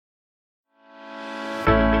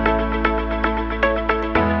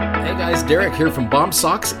guys, Derek here from Bomb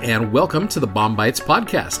Socks, and welcome to the BOM-BITES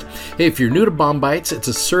podcast. Hey, if you're new to BOM-BITES, it's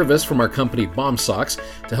a service from our company Bomb Socks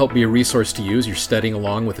to help be a resource to use. You're studying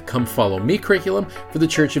along with the Come Follow Me curriculum for the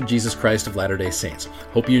Church of Jesus Christ of Latter-day Saints.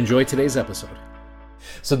 Hope you enjoy today's episode.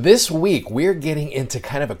 So this week, we're getting into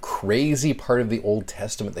kind of a crazy part of the Old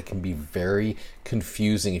Testament that can be very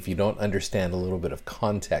confusing if you don't understand a little bit of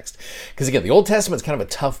context. Because again, the Old Testament's kind of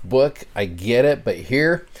a tough book. I get it, but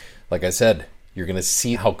here, like I said, you're going to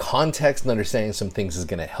see how context and understanding some things is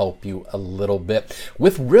going to help you a little bit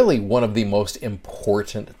with really one of the most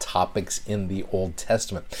important topics in the Old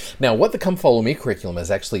Testament. Now, what the Come Follow Me curriculum has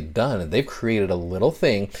actually done, and they've created a little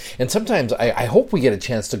thing, and sometimes I hope we get a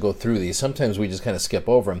chance to go through these. Sometimes we just kind of skip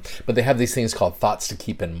over them, but they have these things called thoughts to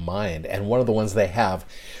keep in mind, and one of the ones they have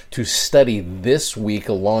to study this week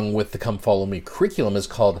along with the Come Follow Me curriculum is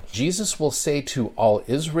called Jesus Will Say to All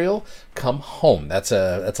Israel, Come Home. That's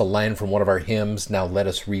a line from one of our hymns, Now Let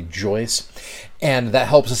Us Rejoice. And that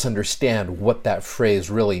helps us understand what that phrase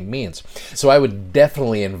really means. So I would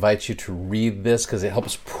definitely invite you to read this because it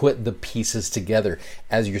helps put the pieces together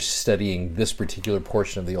as you're studying this particular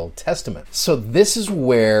portion of the Old Testament. So this is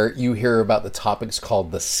where you hear about the topics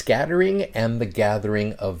called the scattering and the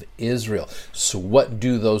gathering of Israel. So what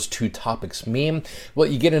do those two topics mean? Well,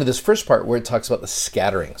 you get into this first part where it talks about the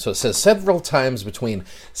scattering. So it says several times between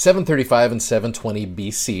 735 and 720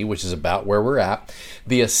 BC, which is about where we're at,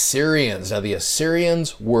 the Assyrians. Now the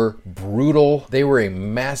Assyrians were brutal. They were a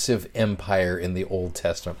massive empire in the Old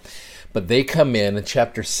Testament. But they come in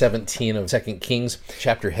chapter 17 of 2 Kings,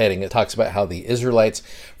 chapter heading. It talks about how the Israelites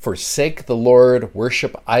forsake the Lord,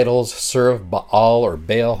 worship idols, serve Baal or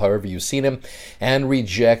Baal, however you've seen him, and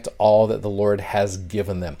reject all that the Lord has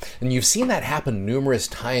given them. And you've seen that happen numerous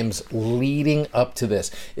times leading up to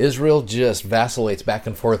this. Israel just vacillates back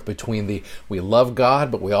and forth between we love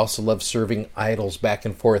God, but we also love serving idols back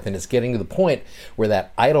and forth. And it's getting to the point where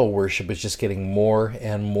that idol worship is just getting more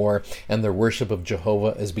and more, and their worship of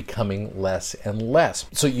Jehovah is becoming less and less.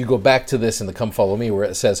 So you go back to this in the Come Follow Me where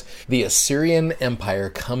it says the Assyrian Empire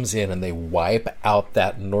comes in and they wipe out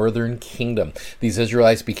that northern kingdom. These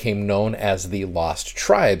Israelites became known as the lost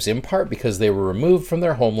tribes, in part because they were removed from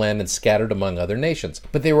their homeland and scattered among other nations.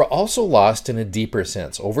 But they were also lost in a deeper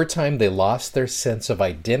sense. Over time, they lost their sense of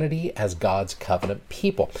identity as God's covenant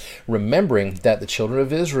people, remembering that the children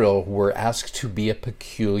of Israel were asked to be a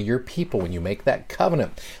peculiar people. When you make that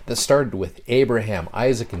covenant that started with Abraham,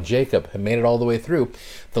 Isaac, and Jacob, and made it all the way through,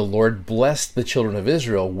 the Lord blessed the children of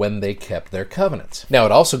Israel when they kept their covenants. Now,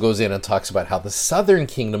 it also goes in and talks about how the southern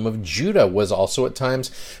kingdom of Judah was also at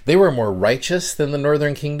times, they were more righteous than the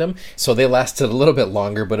northern kingdom, so they lasted a little bit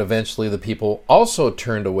longer, but eventually the people also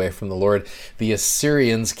turned away from the Lord. The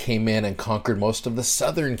Assyrians came in and conquered most of the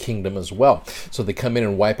southern kingdom as well. So they come in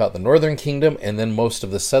and wipe out the northern kingdom and then most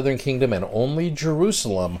of the southern kingdom, and only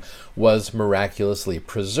Jerusalem was miraculously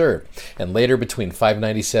preserved. And later, between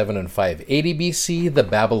 597 and 580 BC, the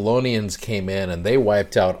Babylonians came in and they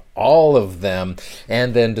wiped out all of them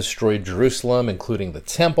and then destroyed Jerusalem, including the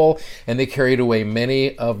temple, and they carried away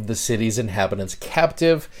many of the city's inhabitants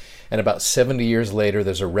captive. And about 70 years later,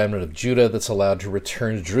 there's a remnant of Judah that's allowed to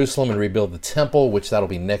return to Jerusalem and rebuild the temple, which that'll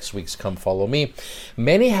be next week's Come Follow Me.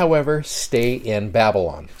 Many, however, stay in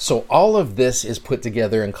Babylon. So all of this is put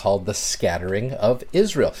together and called the scattering of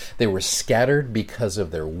Israel. They were scattered because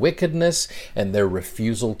of their wickedness and their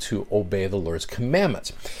refusal to obey the Lord's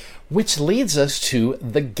commandments. Which leads us to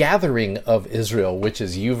the gathering of Israel, which,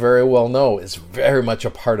 as you very well know, is very much a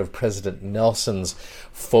part of President Nelson's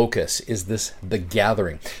focus, is the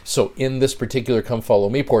gathering. So in this particular Come Follow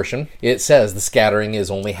Me portion, it says the scattering is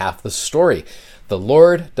only half the story. The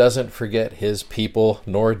Lord doesn't forget his people,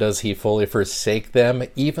 nor does he fully forsake them,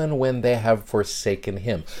 even when they have forsaken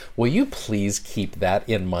him. Will you please keep that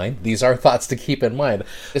in mind? These are thoughts to keep in mind,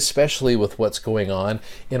 especially with what's going on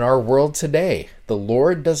in our world today. The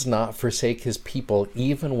Lord does not forsake his people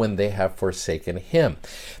even when they have forsaken him.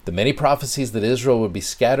 The many prophecies that Israel would be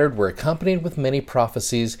scattered were accompanied with many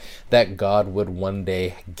prophecies that God would one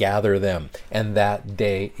day gather them. And that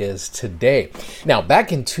day is today. Now,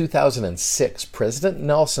 back in 2006, President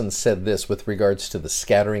Nelson said this with regards to the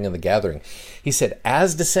scattering and the gathering. He said,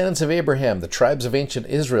 as descendants of Abraham, the tribes of ancient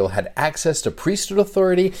Israel had access to priesthood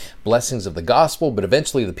authority, blessings of the gospel, but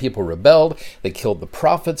eventually the people rebelled. They killed the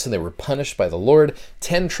prophets and they were punished by the Lord.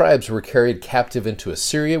 10 tribes were carried captive into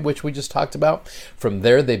Assyria, which we just talked about. From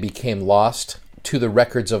there, they became lost to the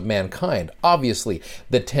records of mankind. Obviously,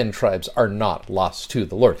 the 10 tribes are not lost to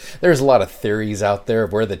the Lord. There's a lot of theories out there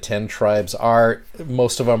of where the 10 tribes are.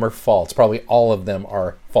 Most of them are false. Probably all of them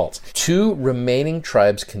are false. 2 remaining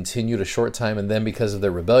tribes continued a short time, and then because of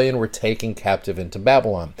their rebellion were taken captive into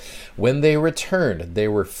Babylon. When they returned, they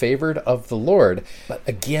were favored of the Lord, but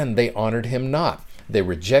again they honored him not. They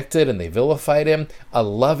rejected and they vilified him. A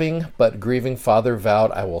loving but grieving father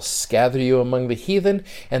vowed, I will scatter you among the heathen,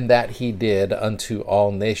 and that he did unto all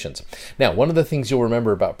nations. Now, one of the things you'll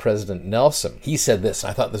remember about President Nelson, he said this, and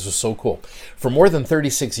I thought this was so cool. For more than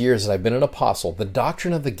 36 years that I've been an apostle, the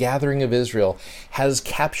doctrine of the gathering of Israel has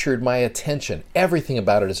captured my attention. Everything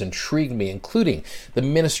about it has intrigued me, including the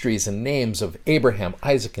ministries and names of Abraham,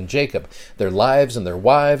 Isaac, and Jacob, their lives and their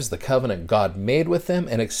wives, the covenant God made with them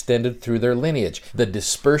and extended through their lineage, the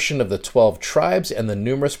dispersion of the 12 tribes, and the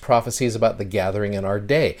numerous prophecies about the gathering in our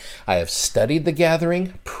day. I have studied the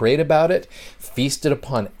gathering, prayed about it, feasted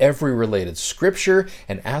upon every related scripture,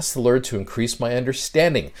 and asked the Lord to increase my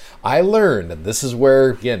understanding. I learned, and this is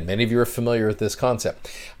where, again, many of you are familiar with this concept,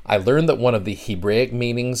 I learned that one of the Hebraic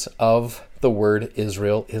meanings of the word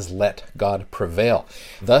Israel is let God prevail.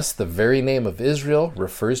 Thus, the very name of Israel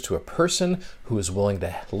refers to a person who is willing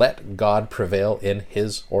to let God prevail in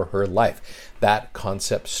his or her life. That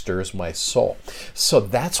concept stirs my soul. So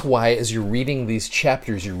that's why as you're reading these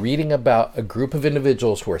chapters, you're reading about a group of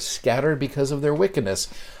individuals who are scattered because of their wickedness.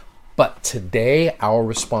 But today, our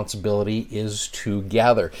responsibility is to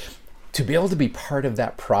gather. To be able to be part of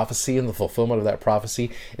that prophecy and the fulfillment of that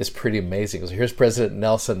prophecy is pretty amazing. So here's President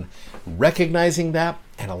Nelson recognizing that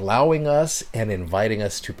and allowing us and inviting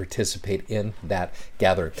us to participate in that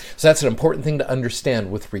gathering. So that's an important thing to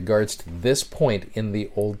understand with regards to this point in the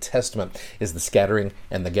Old Testament, is the scattering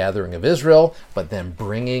and the gathering of Israel, but then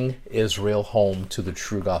bringing Israel home to the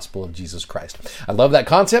true gospel of Jesus Christ. I love that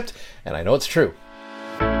concept, and I know it's true.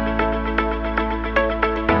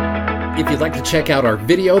 If you'd like to check out our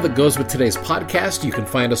video that goes with today's podcast, you can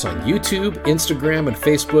find us on YouTube, Instagram, and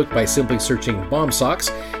Facebook by simply searching BOM-SOCKS.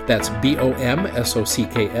 That's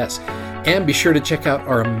BOMSOCKS. And be sure to check out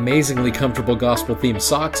our amazingly comfortable gospel-themed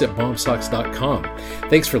socks at BOMSOCKS.com.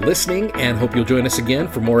 Thanks for listening, and hope you'll join us again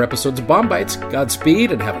for more episodes of BOM-BITES.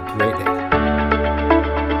 Godspeed, and have a great day.